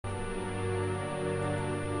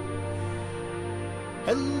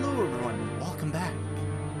Hello everyone, welcome back.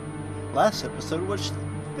 Last episode was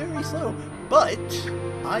very slow, but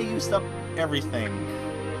I used up everything,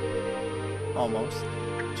 almost,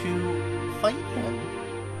 to fight him.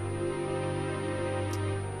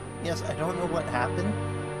 Yes, I don't know what happened.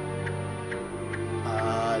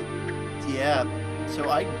 Yeah, so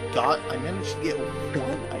I managed to get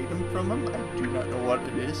one item from him. I do not know what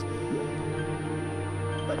it is.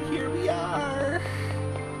 But here we are.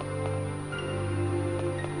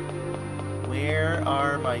 Where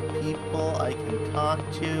are my people I can talk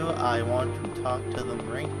to? I want to talk to them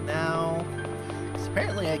right now. Because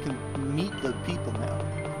apparently I can meet the people now.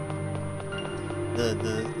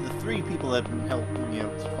 The three people that have been helping me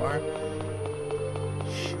out so far.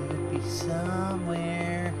 Should be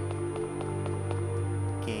somewhere.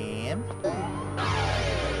 Game.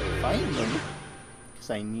 Find them. Because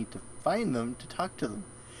I need to find them to talk to them.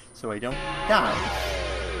 So I don't die.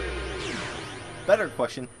 Better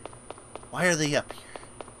question. Why are they up here?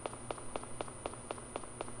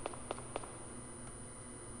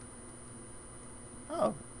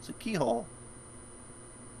 Oh, it's a keyhole.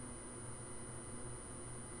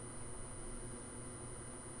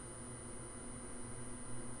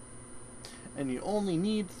 And you only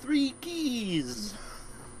need 3 keys.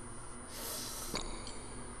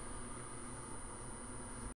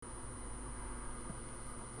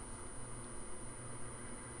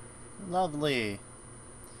 Lovely.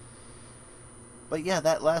 But yeah,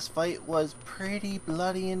 that last fight was pretty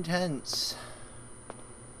bloody intense.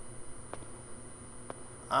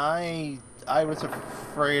 I was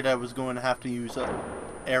afraid I was going to have to use up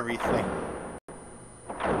everything.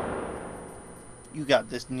 You got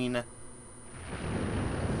this, Nina.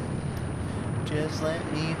 Just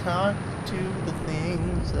let me talk to the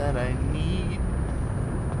things that I need.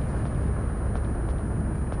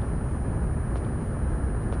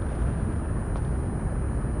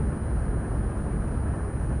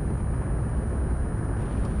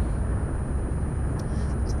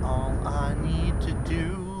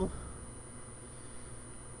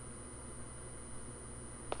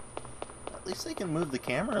 At least I can move the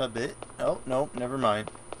camera a bit. Oh, nope, never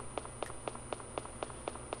mind.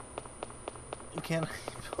 Can I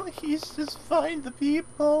please just find the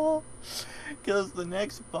people? Because the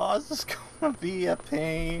next boss is gonna be a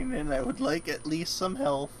pain, and I would like at least some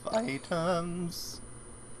health items.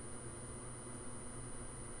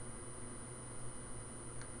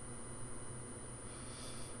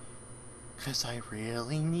 Because I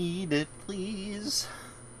really need it, please.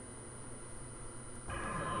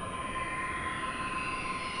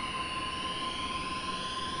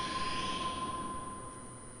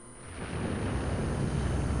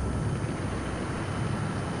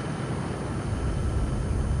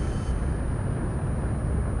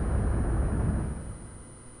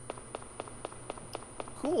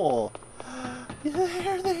 Cool.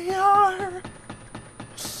 There they are!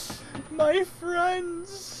 My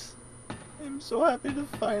friends! I'm so happy to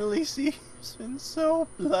finally see you. It's been so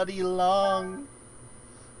bloody long.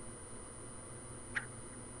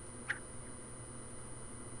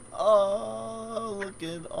 Oh, look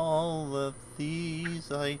at all of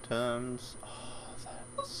these items. Oh,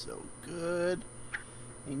 that's so good.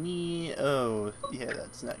 I need... Oh, yeah,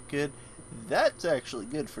 that's not good. That's actually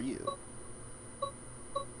good for you.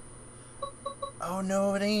 Oh,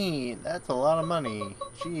 no, it ain't. That's a lot of money.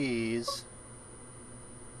 Jeez.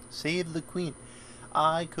 Save the queen.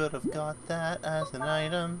 I could have got that as an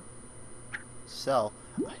item. Sell.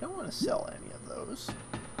 I don't want to sell any of those.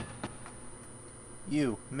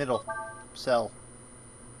 You, middle. Sell.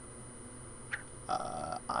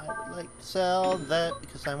 I would like to sell that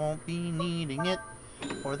because I won't be needing it.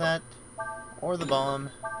 Or that. Or the bomb.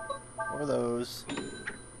 Or those.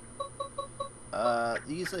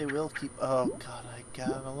 These I will keep. Oh god, I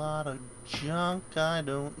got a lot of junk I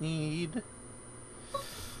don't need.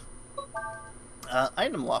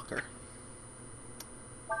 Item locker.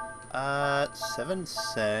 7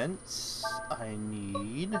 cents. I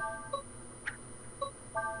need.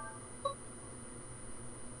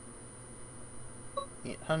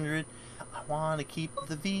 $800. I want to keep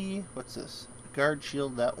the V. What's this? Guard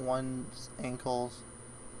shield that one's ankles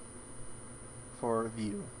for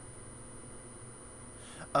view.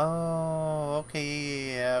 Oh,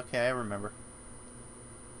 okay, yeah, okay, I remember.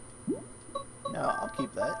 No, I'll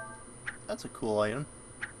keep that. That's a cool item.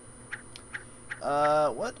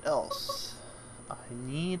 What else? I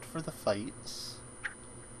need for the fights.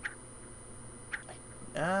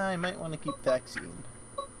 I might want to keep vaccine.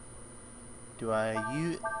 Do I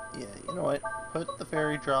use... Yeah, you know what? Put the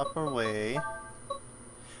fairy dropper away.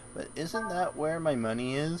 But isn't that where my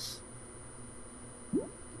money is?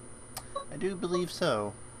 I do believe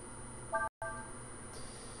so.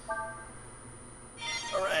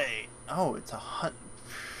 Alright. Oh, it's a hunt.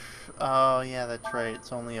 Oh, yeah, that's right.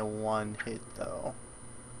 It's only a one hit, though.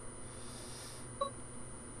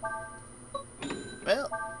 Well,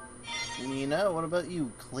 Nina, what about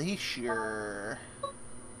you? Glacier.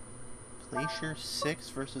 Glacier 6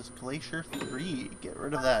 versus Glacier 3. Get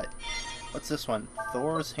rid of that. What's this one?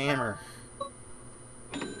 Thor's Hammer.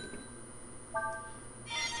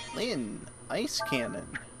 Lynn, Ice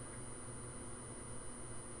Cannon.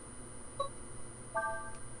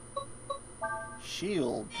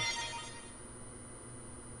 Shield.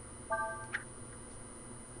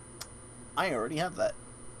 I already have that.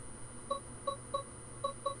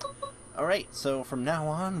 Alright, so from now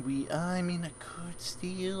on, I mean, I could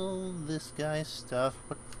steal this guy's stuff.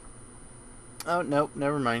 What? Oh, nope,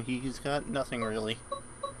 never mind. He's got nothing really.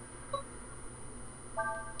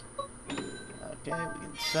 Okay, we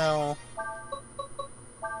can sell.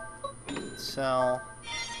 We can sell.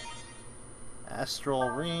 Astral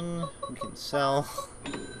Ring, we can sell.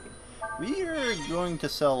 We are going to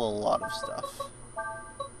sell a lot of stuff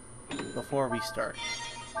before we start.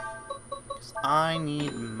 Because I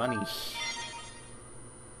need money.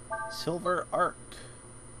 Silver Arc.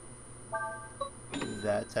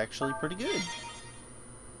 That's actually pretty good.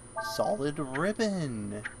 Solid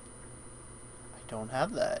Ribbon. I don't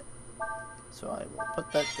have that. So I will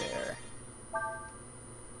put that there.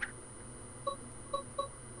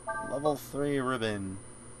 Level 3 ribbon.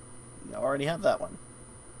 You already have that one.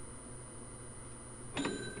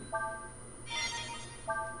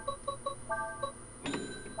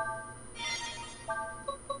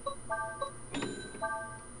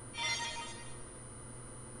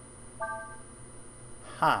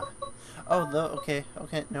 Ha. Oh, okay,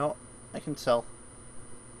 no. I can sell.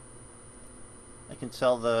 I can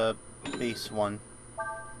sell the base one.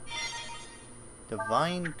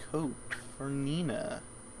 Divine Coat for Nina.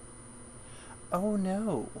 Oh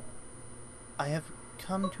no. I have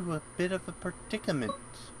come to a bit of a predicament.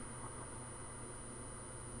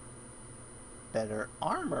 Better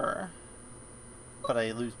armor, but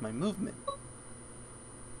I lose my movement.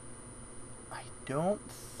 I don't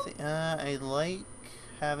think... I like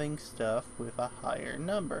having stuff with a higher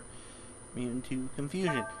number. Immune to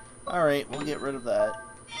confusion. Alright, we'll get rid of that.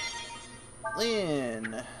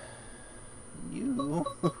 Lynn! You...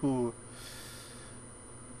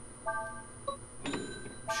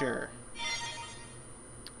 Sure.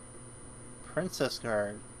 Princess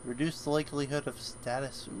Guard. Reduce the likelihood of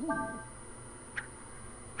status. Ooh.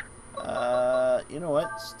 You know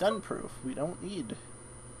what? Stun proof. We don't need.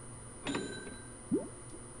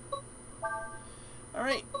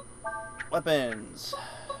 Alright. Weapons.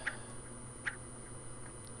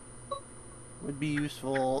 Would be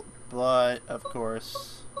useful, but of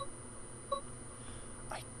course,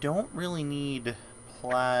 I don't really need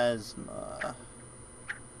plasma.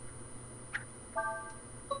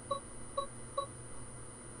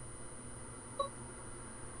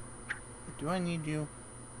 Do I need you?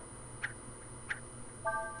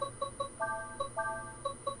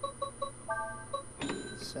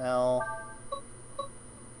 Sell.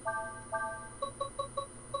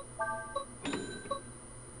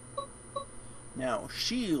 Now,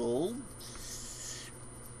 shield.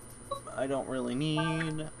 I don't really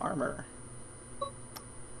need armor.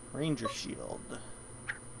 Ranger shield.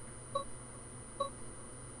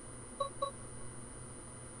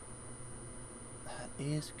 That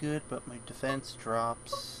is good, but my defense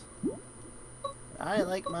drops. I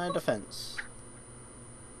like my defense.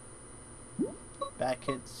 Back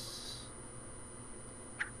hits.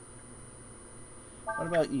 What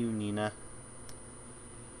about you, Nina?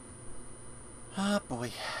 Ah,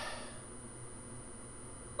 boy.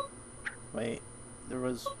 Wait, there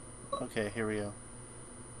was... Okay, here we go.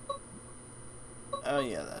 Oh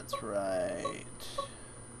yeah, that's right.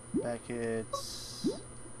 Back hits.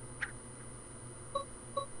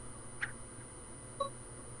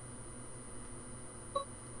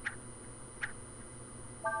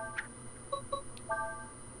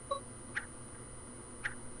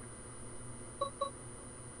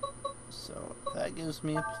 So that gives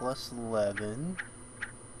me a plus 11.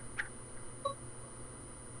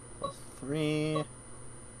 Plus 3.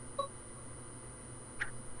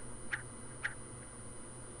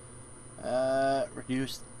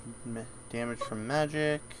 Reduce damage from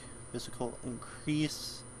magic. Physical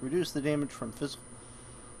increase. Reduce the damage from physical.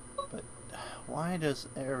 But why does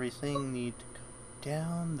everything need to go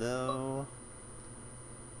down though?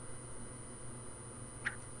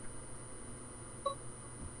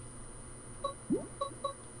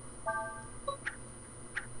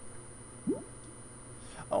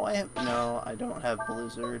 I have... No, I don't have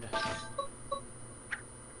Blizzard.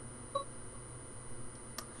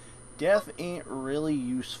 Death ain't really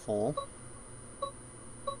useful.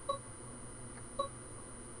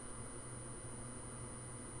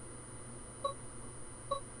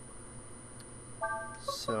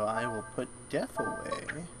 So I will put Death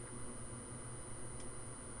away.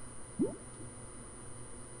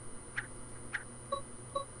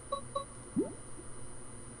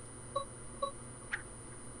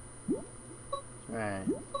 Right.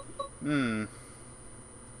 And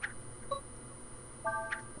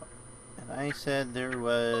I said there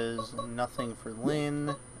was nothing for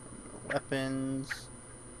Lynn. Weapons.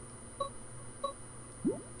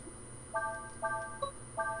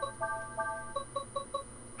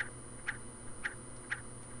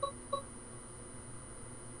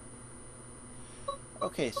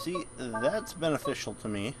 Okay, see, that's beneficial to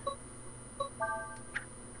me.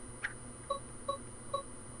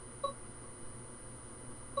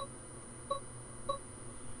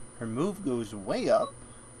 Her move goes way up,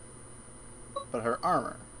 but her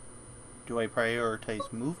armor. Do I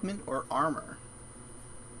prioritize movement or armor?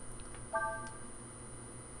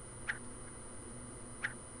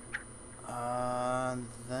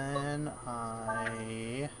 Then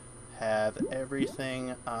I have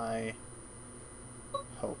everything I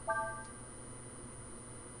hope.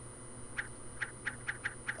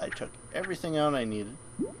 I took everything out I needed,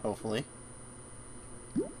 hopefully.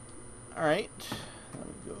 Alright, let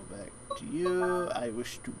me go back to you. I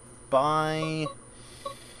wish to buy...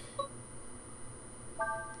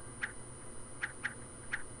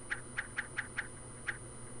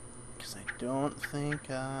 because I don't think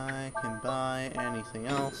I can buy anything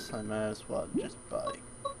else. I might as well just buy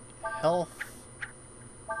health.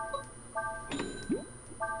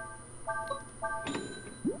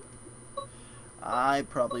 I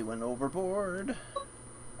probably went overboard.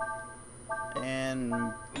 And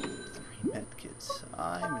 3 medkits.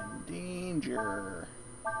 I'm in danger.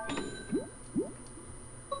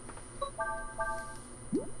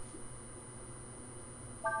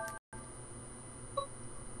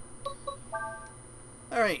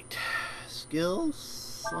 Alright.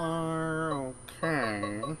 Skills are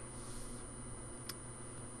okay.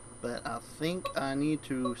 But I think I need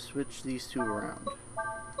to switch these two around.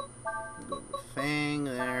 Go with Fang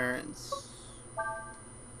there and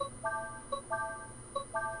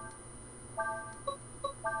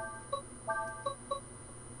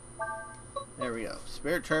there we go.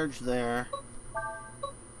 Spirit Charge there.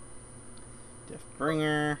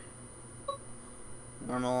 Deathbringer.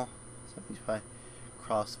 Normal. 75.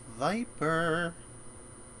 Cross Viper.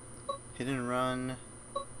 Hit and Run.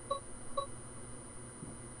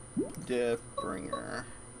 Deathbringer.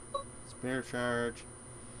 Spirit Charge.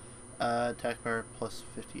 Attack power plus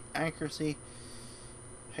 50 accuracy.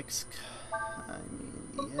 Hex. I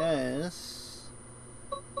mean, yes.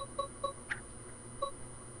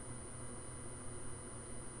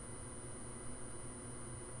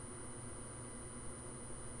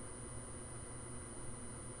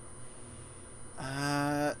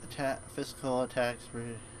 Physical attacks.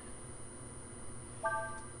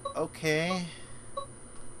 Okay.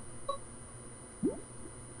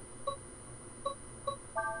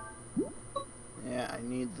 Yeah, I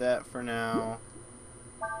need that for now.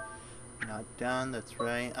 Not done, that's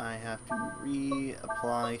right. I have to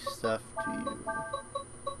reapply stuff to you.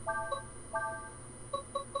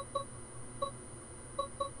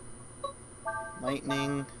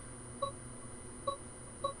 Lightning.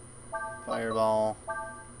 Fireball.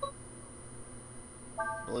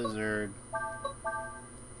 Blizzard.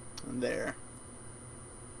 And there.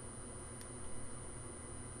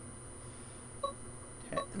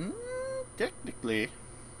 Technically.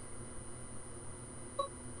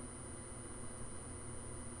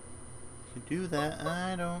 To do that,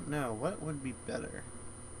 I don't know. What would be better?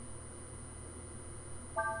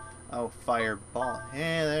 Oh, fireball.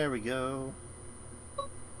 Hey, there we go.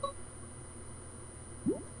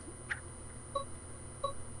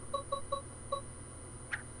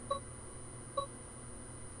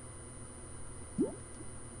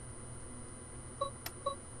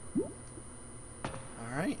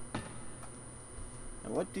 Alright. Now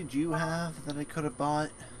what did you have that I could have bought?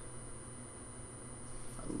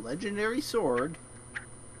 A legendary sword.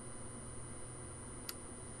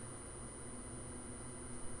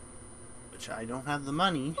 Which I don't have the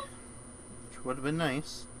money. Which would have been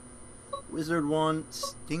nice. Wizard one,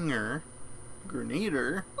 Stinger,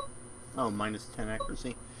 Grenader. Oh, minus 10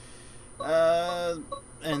 accuracy.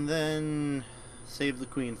 And then Save the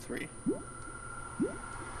Queen 3.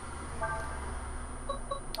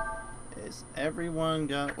 Has everyone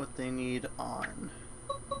got what they need on?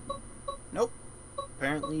 Nope.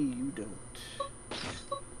 Apparently you don't.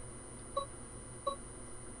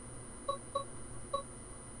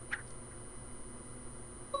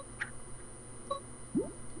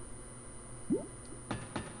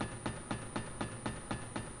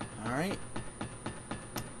 Alright.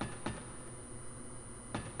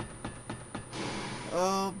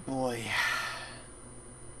 Oh boy.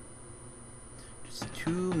 Just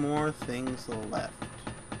 2 more things left.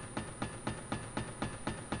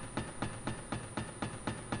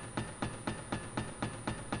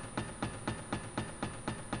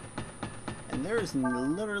 And there's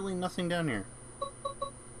literally nothing down here.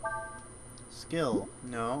 Skill.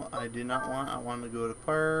 No, I do not want. I want to go to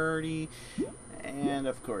party. And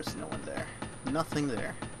of course, no one there. Nothing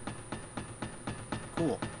there.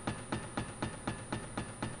 Cool.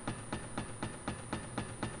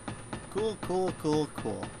 Cool, cool, cool,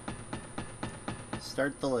 cool.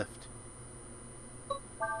 Start the lift.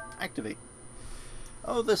 Activate.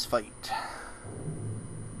 Oh, this fight.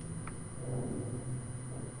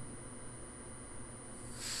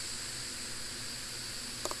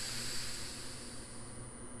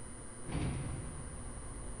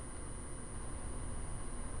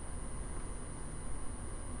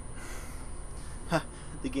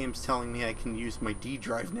 The game's telling me I can use my D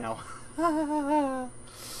drive now.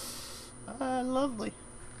 Lovely.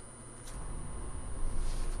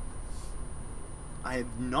 I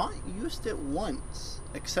have not used it once,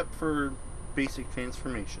 except for basic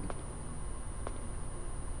transformation.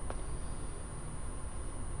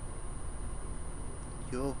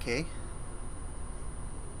 You okay?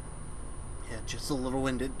 Yeah, just a little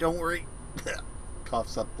winded. Don't worry.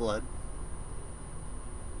 Coughs up blood.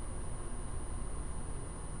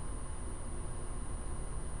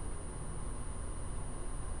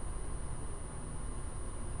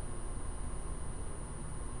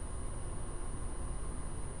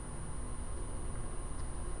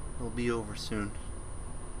 It'll be over soon.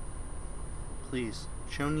 Please,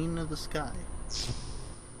 show Nina the sky.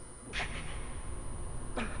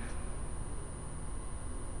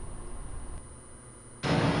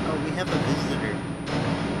 Oh, we have a visitor.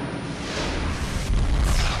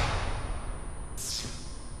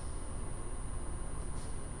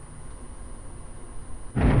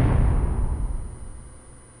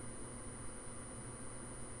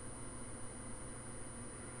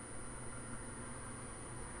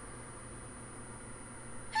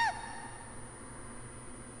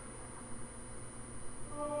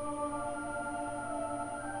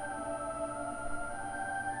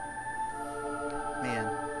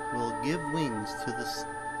 Give wings to the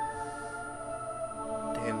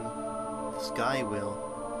and the sky will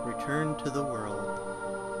return to the world.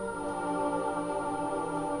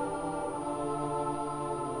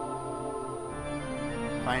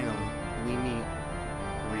 Finally, we meet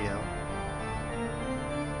Rio.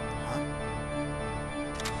 Huh?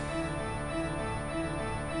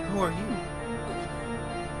 Who are you?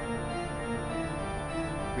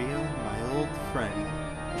 Rio, my old friend.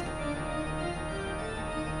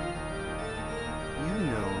 You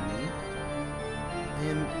know me. I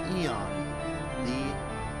am Elyon, the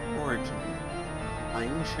Odjn. I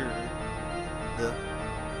ensure the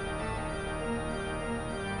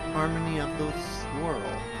harmony of this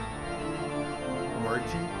world.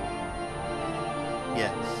 Odjn?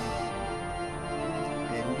 Yes.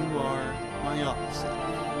 And you are my opposite.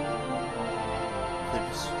 The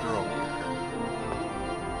Destroyer.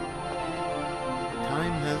 The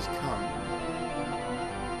time has come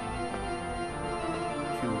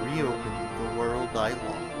to reopen the world I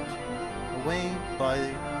locked away by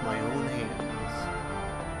my own hands.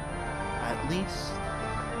 At least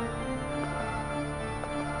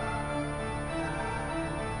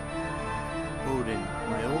Odjn,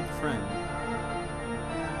 my old friend,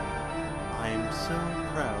 I am so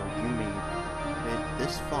proud you made it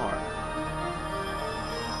this far.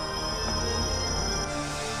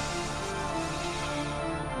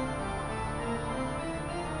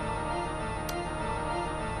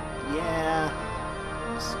 Yeah,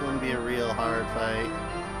 this is going to be a real hard fight.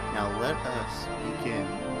 Now let us begin.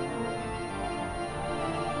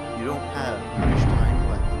 You don't have much time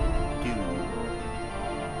left, do you?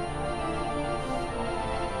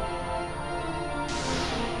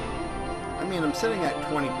 I mean, I'm sitting at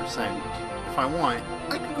 20%. If I want,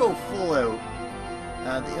 I could go full out.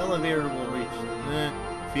 The elevator will reach.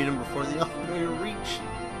 Feed him before the elevator reach.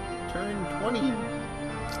 Turn 20.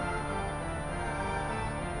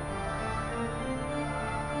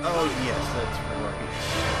 Oh yes, that's right.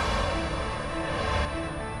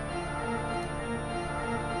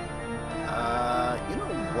 You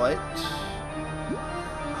know what?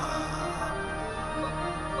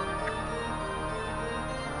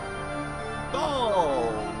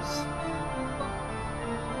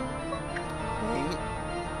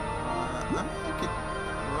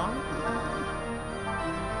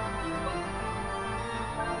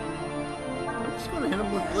 gonna hit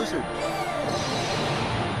him with Blizzard.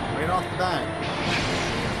 Right off the bat.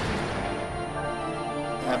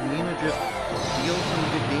 Have Nina just deal some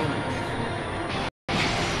good damage.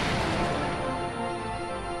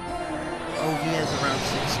 Oh, he has around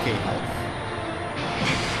 6k health.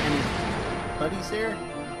 And his buddies there?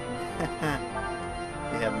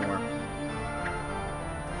 They have more.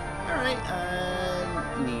 Alright,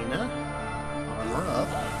 Nina. Armor up.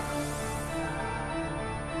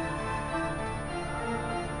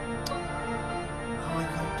 Oh, I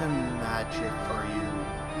got the magic for you.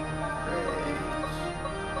 Great.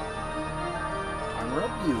 Armor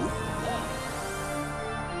up you.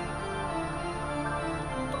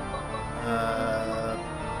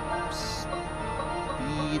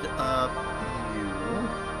 Speed up you.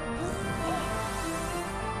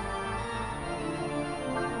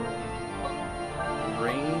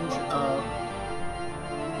 Range up.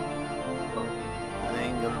 I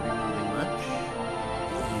ain't gonna be moving much.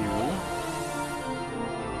 You.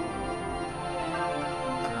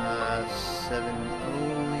 7.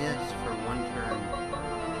 Oh yes, for 1 turn.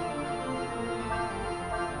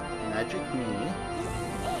 Magic me.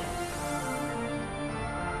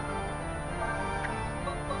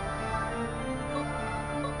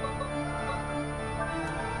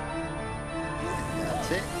 That's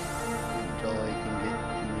it. Until I can get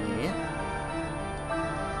me.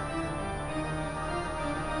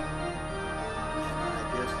 I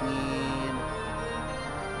just need...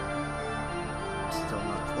 Still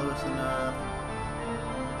not close enough.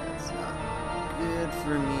 That's not good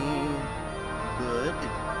for me. Good.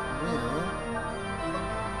 It will.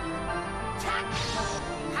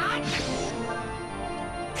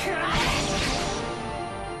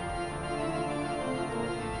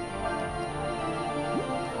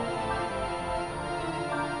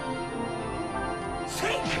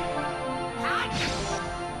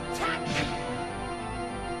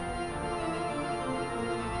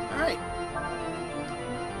 Alright.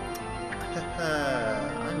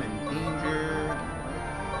 I'm in danger.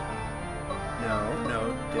 No,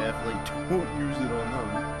 definitely don't use it on them.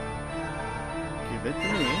 Give it to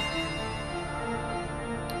me.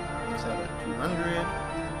 It's at a 200.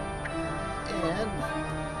 And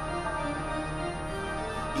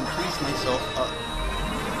increase myself up.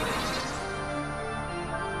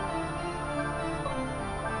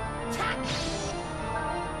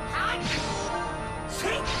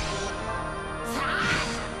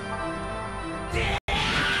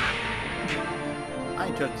 I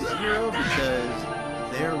took 0 because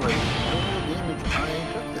there was no damage I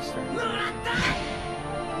took this turn.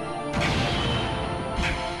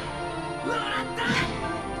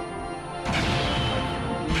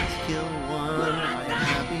 Please kill 1, I am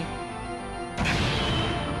happy.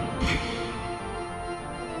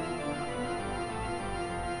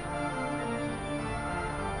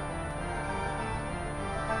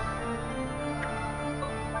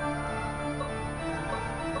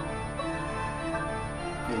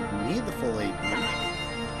 Give me the full AP.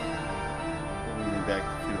 Bringing me back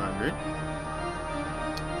to 200.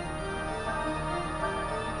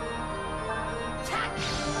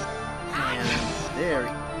 And there we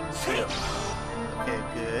go. Okay,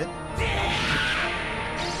 good.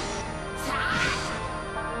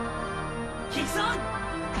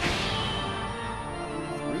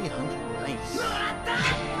 300, nice.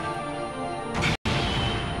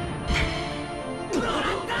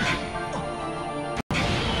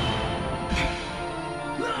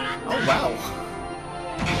 Oh, wow.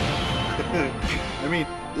 I mean,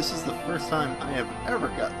 this is the first time I have ever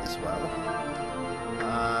got this well.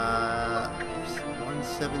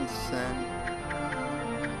 1/7 cent.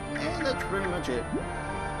 And that's pretty much it.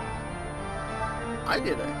 I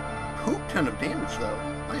did a poop ton of damage, though.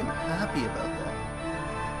 I am happy about that.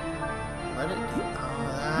 Let it...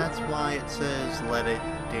 Oh, that's why it says let it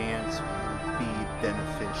dance will be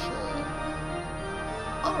beneficial.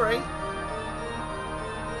 Alright.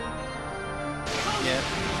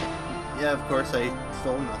 Yeah, of course I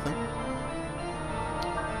stole nothing.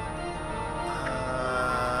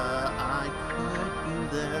 I could do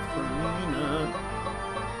that for Nina.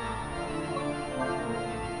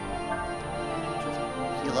 Just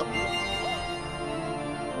heal up.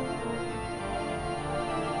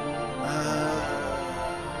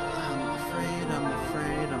 I'm afraid.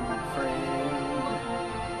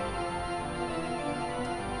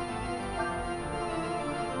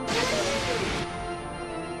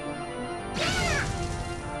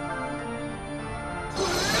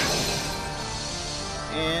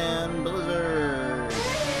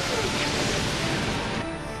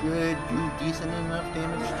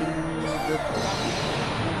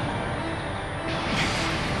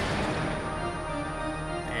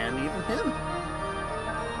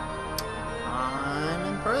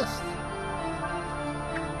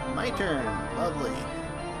 turn. Lovely.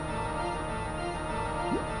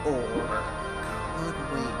 Or could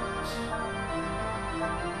wait.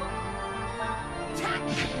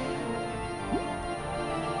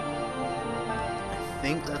 I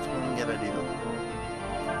think that's what I'm gonna do.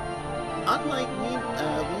 Unlike Win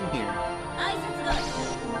here.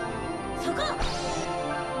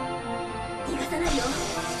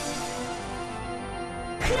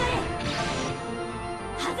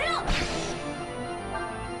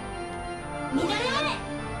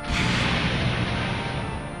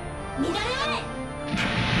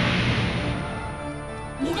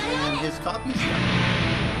 And his copy's done.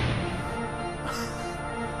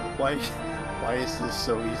 Why is this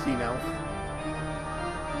so easy now?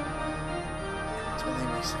 It's only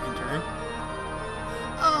my second turn.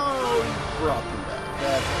 Oh, he brought them back.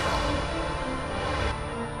 That's a problem.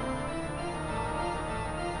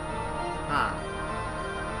 Huh.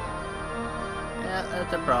 Yeah,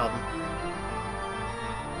 that's a problem.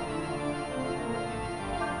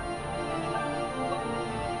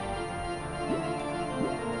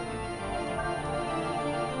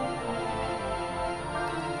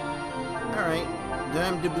 Alright,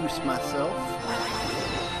 time to boost myself.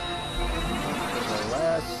 For the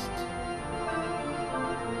last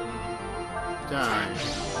time.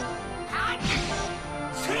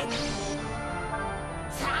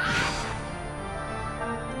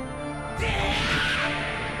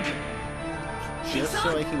 Just so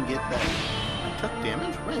I can get that. I took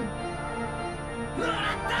damage? When?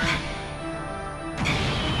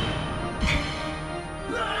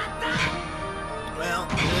 Well,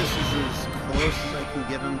 this is as close as I can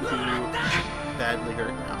get him to badly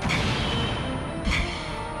hurt now.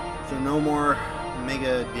 So no more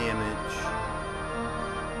mega damage.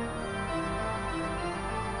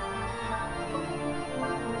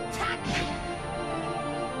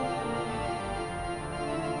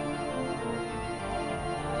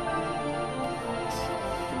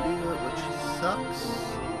 Sucks.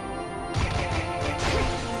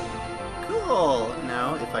 Cool.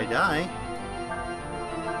 Now, if I die,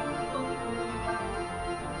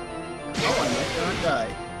 oh, I might not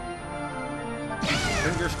die.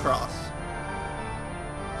 Fingers crossed.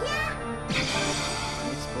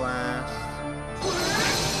 Ice blast,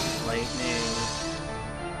 lightning,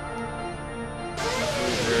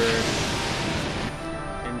 blizzard,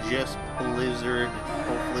 and just blizzard.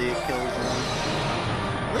 Hopefully, it kills him.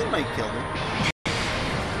 It might kill him.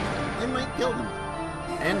 It might kill him.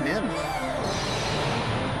 And him.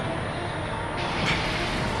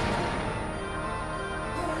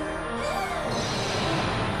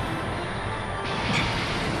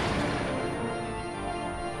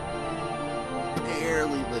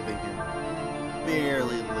 Barely living him.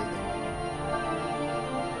 Barely living.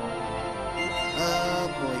 Oh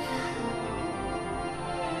boy.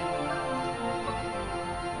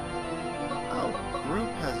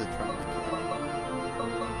 Group has a trauma kit.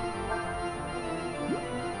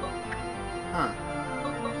 Huh.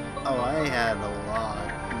 Oh, I had a lot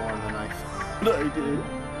more than I thought I did.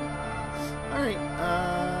 Alright,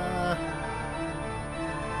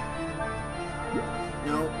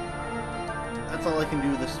 no. That's all I can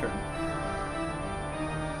do this turn.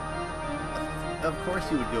 Of course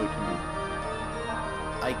he would go to me.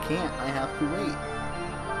 I can't, I have to wait.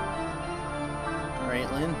 Alright,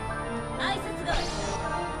 Lynn.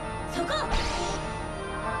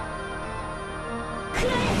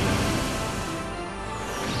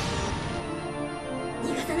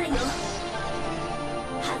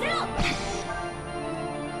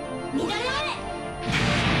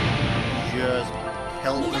 Just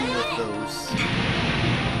help him with those.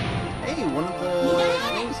 Hey, one of the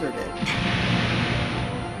things are dead.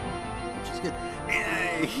 Which is good.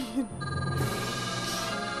 Yay!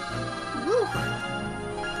 Woo!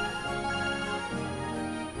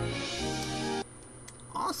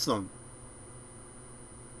 Awesome.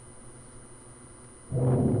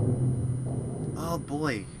 Oh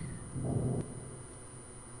boy.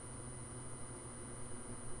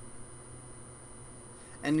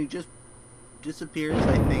 And he just disappears,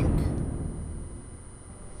 I think.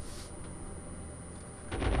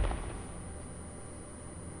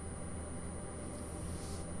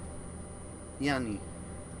 Yanni,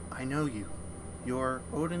 I know you. You're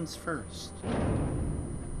Odin's first.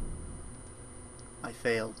 I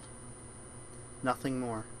failed. Nothing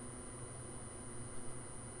more.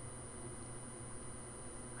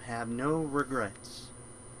 I have no regrets.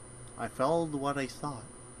 I followed what I thought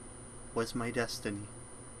was my destiny.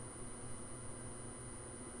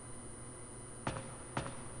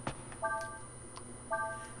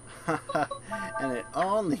 And it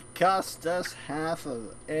only cost us half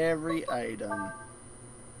of every item.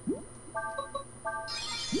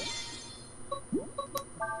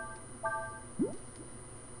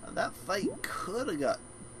 fight could have got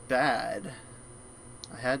bad.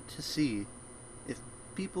 I had to see if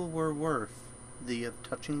people were worth the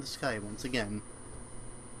touching the sky once again.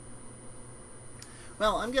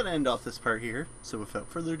 Well, I'm going to end off this part here, so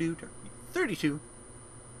without further ado, 32,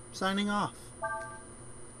 signing off.